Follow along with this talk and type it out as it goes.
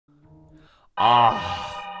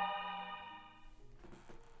Ah.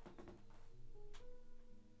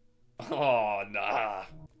 Oh, nah.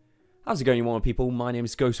 How's it going, you wonderful people? My name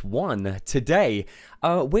is Ghost1. Today,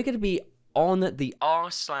 we're going to be on the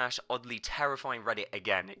r/oddlyterrifying Reddit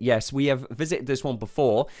again. Yes, we have visited this one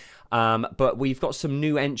before, but we've got some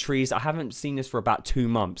new entries. I haven't seen this for about 2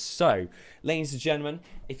 months. So, ladies and gentlemen,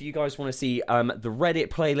 if you guys want to see the Reddit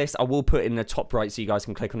playlist, I will put it in the top right so you guys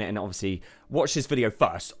can click on it and obviously watch this video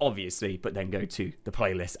first, obviously, but then go to the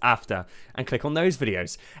playlist after and click on those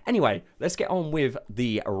videos. Anyway, let's get on with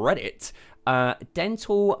the Reddit.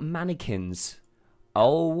 Dental mannequins.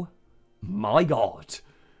 Oh my god.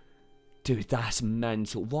 Dude, that's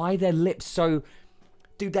mental. Why are their lips so...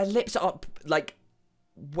 Dude, their lips are up, like,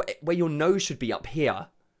 where your nose should be up here.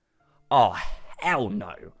 Oh, hell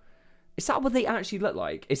no. Is that what they actually look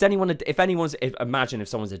like? Is anyone... Imagine if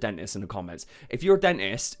someone's a dentist in the comments. If you're a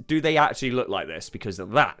dentist, do they actually look like this? Because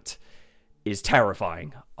that is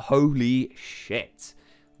terrifying. Holy shit.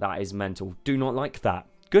 That is mental. Do not like that.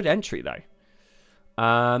 Good entry, though.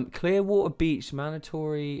 Clearwater Beach,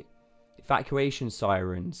 mandatory... evacuation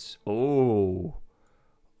sirens. Oh,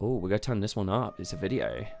 we're gonna turn this one up. It's a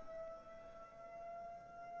video.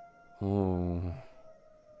 Oh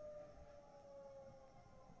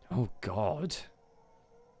god.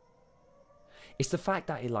 It's the fact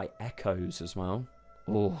that it like echoes as well.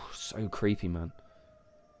 Oh, so creepy, man.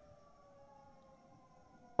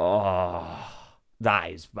 Oh,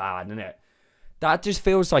 that is bad, isn't it? That just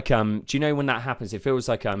feels like, do you know when that happens? It feels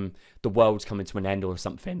like, the world's coming to an end or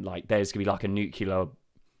something. Like, there's going to be, like, a nuclear,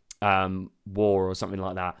 war or something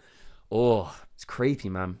like that. Oh, it's creepy,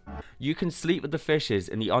 man. You can sleep with the fishes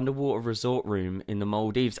in the underwater resort room in the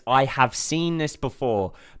Maldives. I have seen this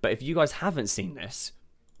before. But if you guys haven't seen this,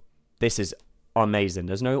 this is amazing.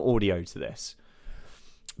 There's no audio to this.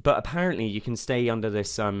 But apparently, you can stay under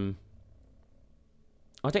this, I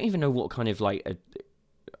don't even know what kind of, like,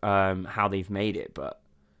 how they've made it, but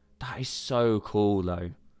that is so cool though.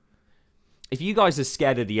 If you guys are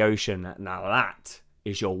scared of the ocean, now that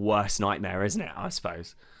is your worst nightmare, isn't it? I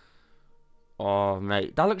suppose. Oh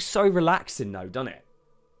mate, that looks so relaxing though, doesn't it?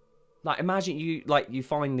 Like, imagine you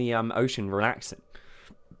find the ocean relaxing.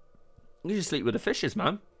 You just sleep with the fishes,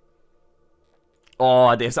 man.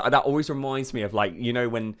 Oh, that always reminds me of, like, you know,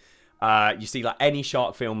 when you see like any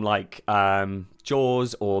shark film like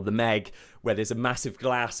Jaws or The Meg, where there's a massive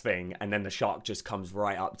glass thing and then the shark just comes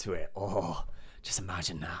right up to it. Oh, just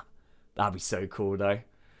imagine that. That'd be so cool though.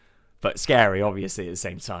 But scary, obviously, at the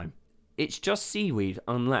same time. It's just seaweed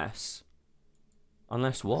unless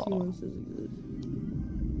what?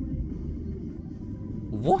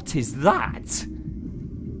 What is that?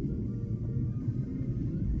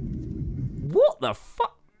 What the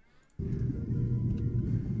fuck?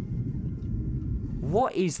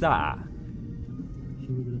 What is that?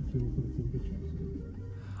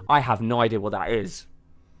 I have no idea what that is.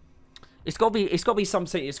 It's got to be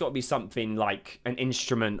something. It's got to be something like an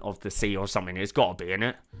instrument of the sea or something. It's got to be,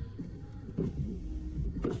 innit?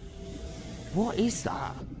 What is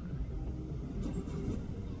that?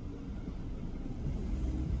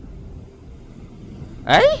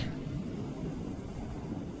 Eh?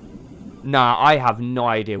 Nah, I have no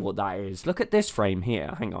idea what that is. Look at this frame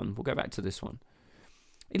here. Hang on, we'll go back to this one.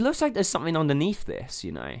 It looks like there's something underneath this,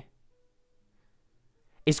 you know.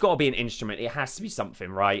 It's got to be an instrument. It has to be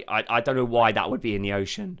something, right? I don't know why that would be in the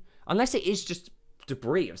ocean. Unless it is just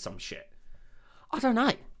debris of some shit. I don't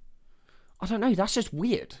know. I don't know. That's just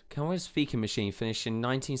weird. Kawa's speaking machine, finished in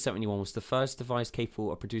 1971, was the first device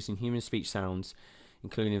capable of producing human speech sounds,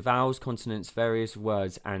 including vowels, consonants, various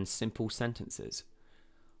words, and simple sentences.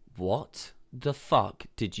 What the fuck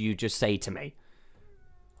did you just say to me?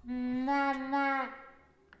 Mama.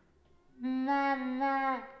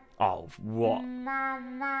 Mama. Oh, what?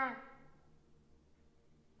 Mama.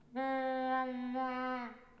 Mama.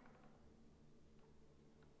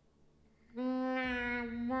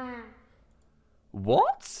 Mama.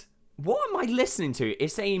 What? What am I listening to?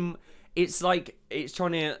 It's saying, it's like, it's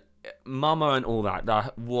trying to, mama and all that.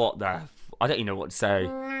 What the, I don't even know what to say.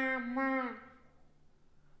 Mama.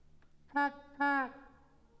 Papa.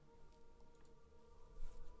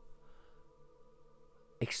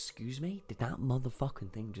 Excuse me? Did that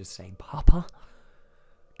motherfucking thing just say Papa?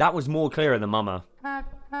 That was more clearer than Mama.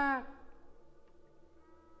 Papa.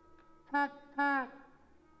 Papa.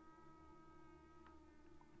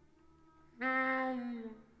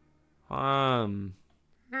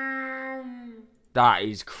 That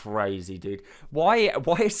is crazy, dude. Why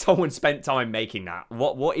has someone spent time making that?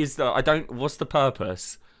 What is the what's the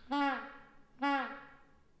purpose? Like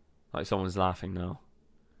someone's laughing now.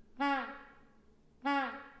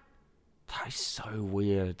 That is so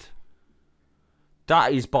weird.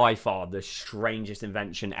 That is by far the strangest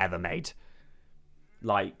invention ever made.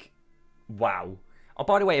 Like, wow. Oh,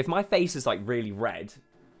 by the way, if my face is, like, really red,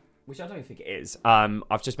 which I don't think it is,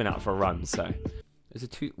 I've just been out for a run, so. There's a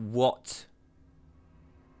two... What?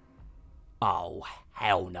 Oh,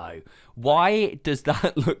 hell no. Why does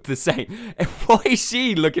that look the same? Why is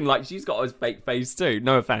she looking like she's got a fake face too?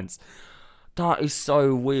 No offense. That is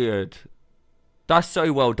so weird. That's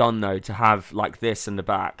so well done, though, to have, like, this in the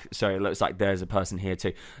back. So it looks like there's a person here,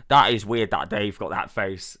 too. That is weird that they've got that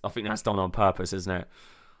face. I think that's done on purpose, isn't it?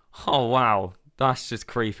 Oh, wow. That's just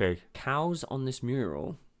creepy. Cows on this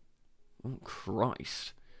mural. Oh,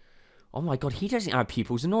 Christ. Oh, my God. He doesn't have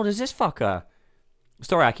pupils, and nor does this fucker.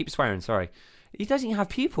 Sorry, I keep swearing. Sorry. He doesn't have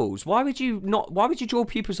pupils. Why would you not... Why would you draw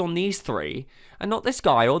pupils on these three and not this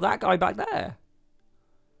guy or that guy back there?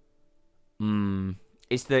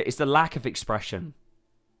 It's the lack of expression.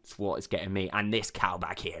 It's what is getting me. And this cow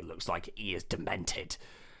back here looks like he is demented.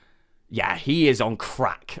 Yeah, he is on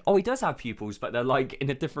crack. Oh, he does have pupils, but they're like in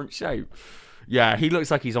a different shape. Yeah, he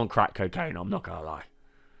looks like he's on crack cocaine. I'm not gonna lie.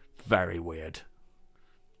 Very weird.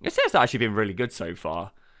 It says that actually been really good so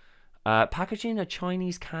far. Packaging a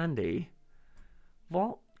Chinese candy.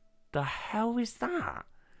 What the hell is that?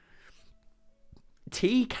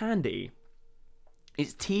 Tea candy.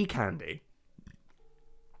 It's tea candy.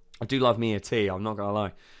 I do love me a tea, I'm not gonna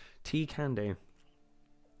lie. Tea candy.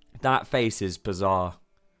 That face is bizarre.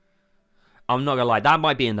 I'm not gonna lie, that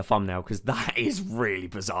might be in the thumbnail, because that is really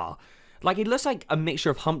bizarre. Like, it looks like a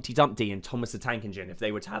mixture of Humpty Dumpty and Thomas the Tank Engine if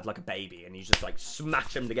they were to have, like, a baby, and you just, like,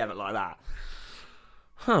 smash them together like that.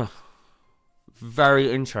 Huh.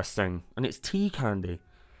 Very interesting. And it's tea candy.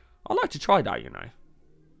 I'd like to try that, you know.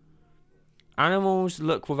 Animals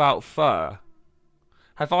look without fur.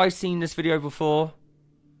 Have I seen this video before?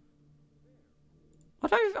 I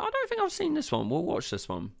don't think I've seen this one. We'll watch this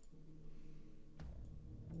one.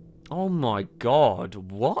 Oh my God,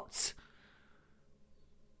 what?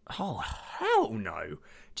 Oh, hell no.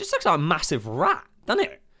 Just looks like a massive rat, doesn't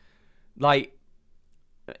it? Like,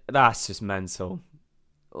 that's just mental.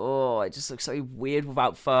 Oh, it just looks so weird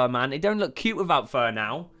without fur, man. It don't look cute without fur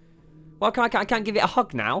now. Well, I can't give it a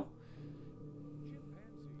hug now.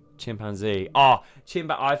 Chimpanzee. Oh,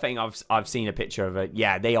 I think I've seen a picture of it.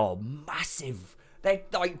 Yeah, they are massive. They're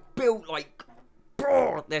like built like,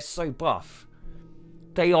 bro, they're so buff.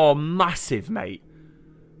 They are massive, mate.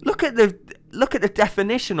 Look at the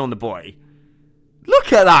definition on the boy.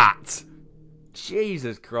 Look at that.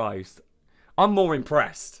 Jesus Christ. I'm more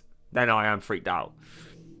impressed than I am freaked out.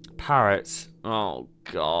 Parrots. Oh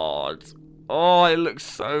God. Oh, it looks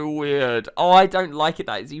so weird. Oh, I don't like it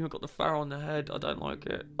that it's even got the fur on the head. I don't like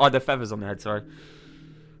it. Oh, the feathers on the head, sorry.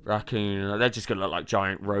 Raccoon. They're just going to look like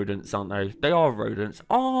giant rodents, aren't they? They are rodents.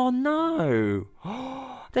 Oh, no.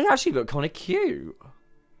 They actually look kind of cute.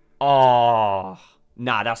 Oh.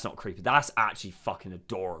 Nah, that's not creepy. That's actually fucking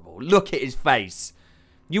adorable. Look at his face.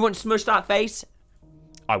 You want to smush that face?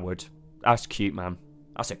 I would. That's cute, man.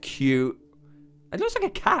 That's a cute... It looks like a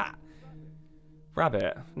cat.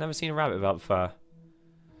 Rabbit. Never seen a rabbit without fur.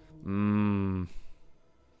 Nah,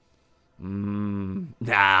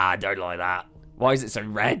 I don't like that. Why is it so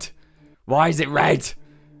red? Why is it red?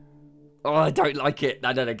 Oh, I don't like it.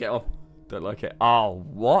 No, get off. Don't like it. Oh,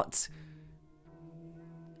 what?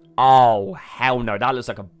 Oh, hell no. That looks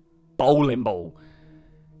like a bowling ball.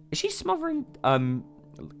 Is she smothering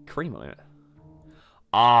cream on it?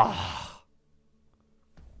 Ah.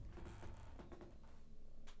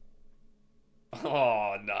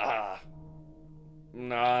 Oh, nah.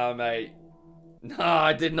 Nah, mate. Nah,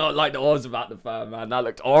 I did not like the odds about the fur, man. That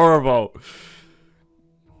looked horrible.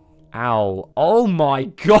 Ow. Oh my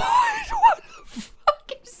God. What the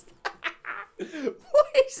fuck is that? What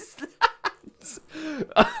is that?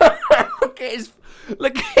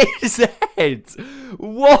 Look at his head.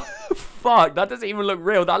 What the fuck? That doesn't even look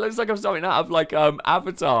real. That looks like something out of like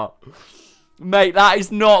Avatar. Mate, that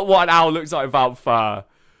is not what an owl looks like without fur.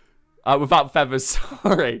 Without feathers,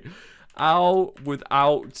 sorry. Owl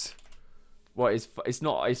without... What is... It's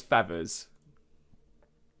not... It's feathers.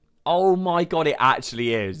 Oh my God, it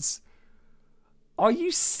actually is. Are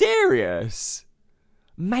you serious?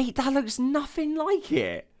 Mate, that looks nothing like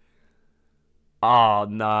it. Oh,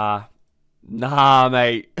 nah. Nah,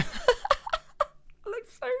 mate. It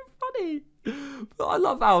looks so funny. But I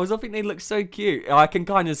love owls. I think they look so cute. I can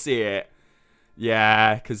kind of see it.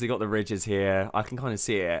 Yeah, because they got the ridges here. I can kind of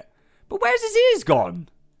see it. But where's his ears gone?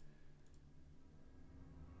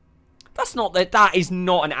 That's not that. That is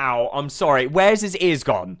not an owl. I'm sorry. Where's his ears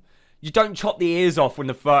gone? You don't chop the ears off when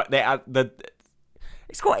the fur.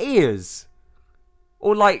 It's got ears.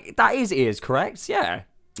 Or like, that is ears, correct? Yeah.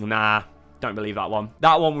 Nah, don't believe that one.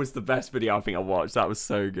 That one was the best video I think I watched. That was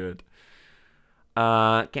so good.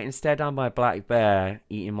 Getting stared down by a black bear,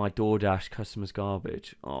 eating my DoorDash customers'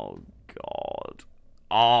 garbage. Oh, God.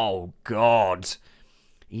 Oh, God.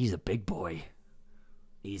 He's a big boy.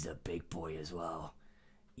 He's a big boy as well.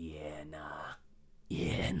 Yeah, nah.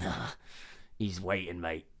 Yeah, nah. He's waiting,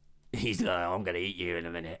 mate. He's like, I'm gonna eat you in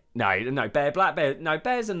a minute. No, black bear. No,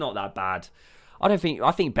 bears are not that bad. I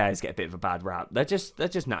think bears get a bit of a bad rap. They're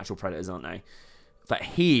just natural predators, aren't they? But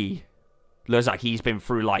he looks like he's been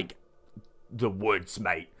through like the woods,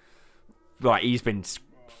 mate. Like he's been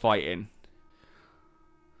fighting.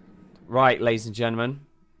 Right, ladies and gentlemen.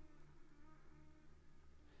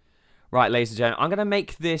 Right, ladies and gentlemen, I'm going to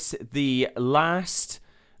make this the last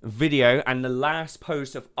video and the last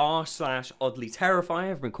post of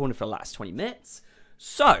r/oddlyterrifying. I've been recording for the last 20 minutes.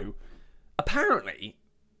 So, apparently,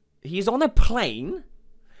 he's on a plane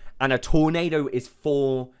and a tornado is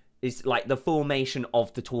like the formation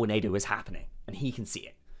of the tornado is happening and he can see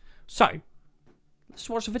it. So, let's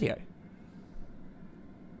watch the video.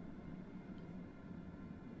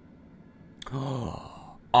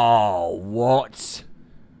 Oh, what?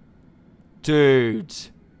 Dude.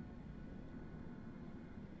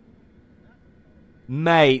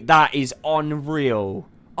 Mate, that is unreal.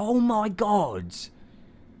 Oh my God.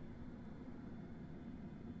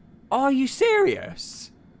 Are you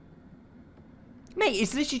serious? Mate,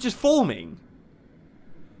 it's literally just forming.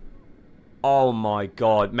 Oh my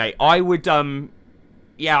God, mate. I would,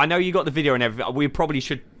 yeah, I know you got the video and everything. We probably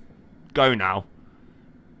should go now.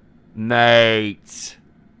 Mate.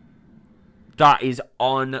 That is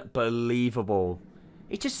unbelievable.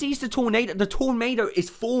 It just sees the tornado. The tornado is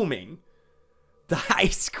forming. That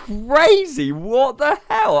is crazy. What the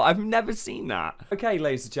hell? I've never seen that. Okay,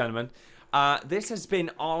 ladies and gentlemen. This has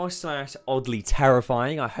been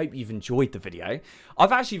r/oddlyterrifying. I hope you've enjoyed the video.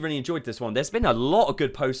 I've actually really enjoyed this one. There's been a lot of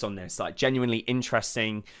good posts on this. Like, genuinely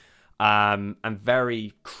interesting and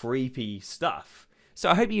very creepy stuff. So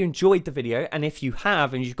I hope you enjoyed the video, and if you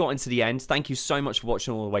have and you've got into the end, thank you so much for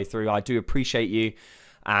watching all the way through. I do appreciate you,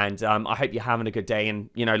 and I hope you're having a good day, and,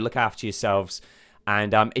 you know, look after yourselves.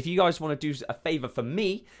 And if you guys want to do a favor for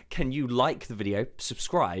me, can you like the video,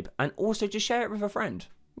 subscribe, and also just share it with a friend?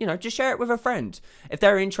 You know, just share it with a friend. If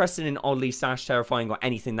they're interested in oddly/terrifying or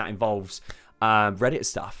anything that involves Reddit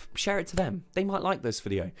stuff, share it to them. They might like this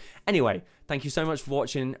video. Anyway, thank you so much for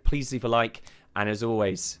watching. Please leave a like, and as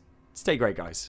always, stay great, guys.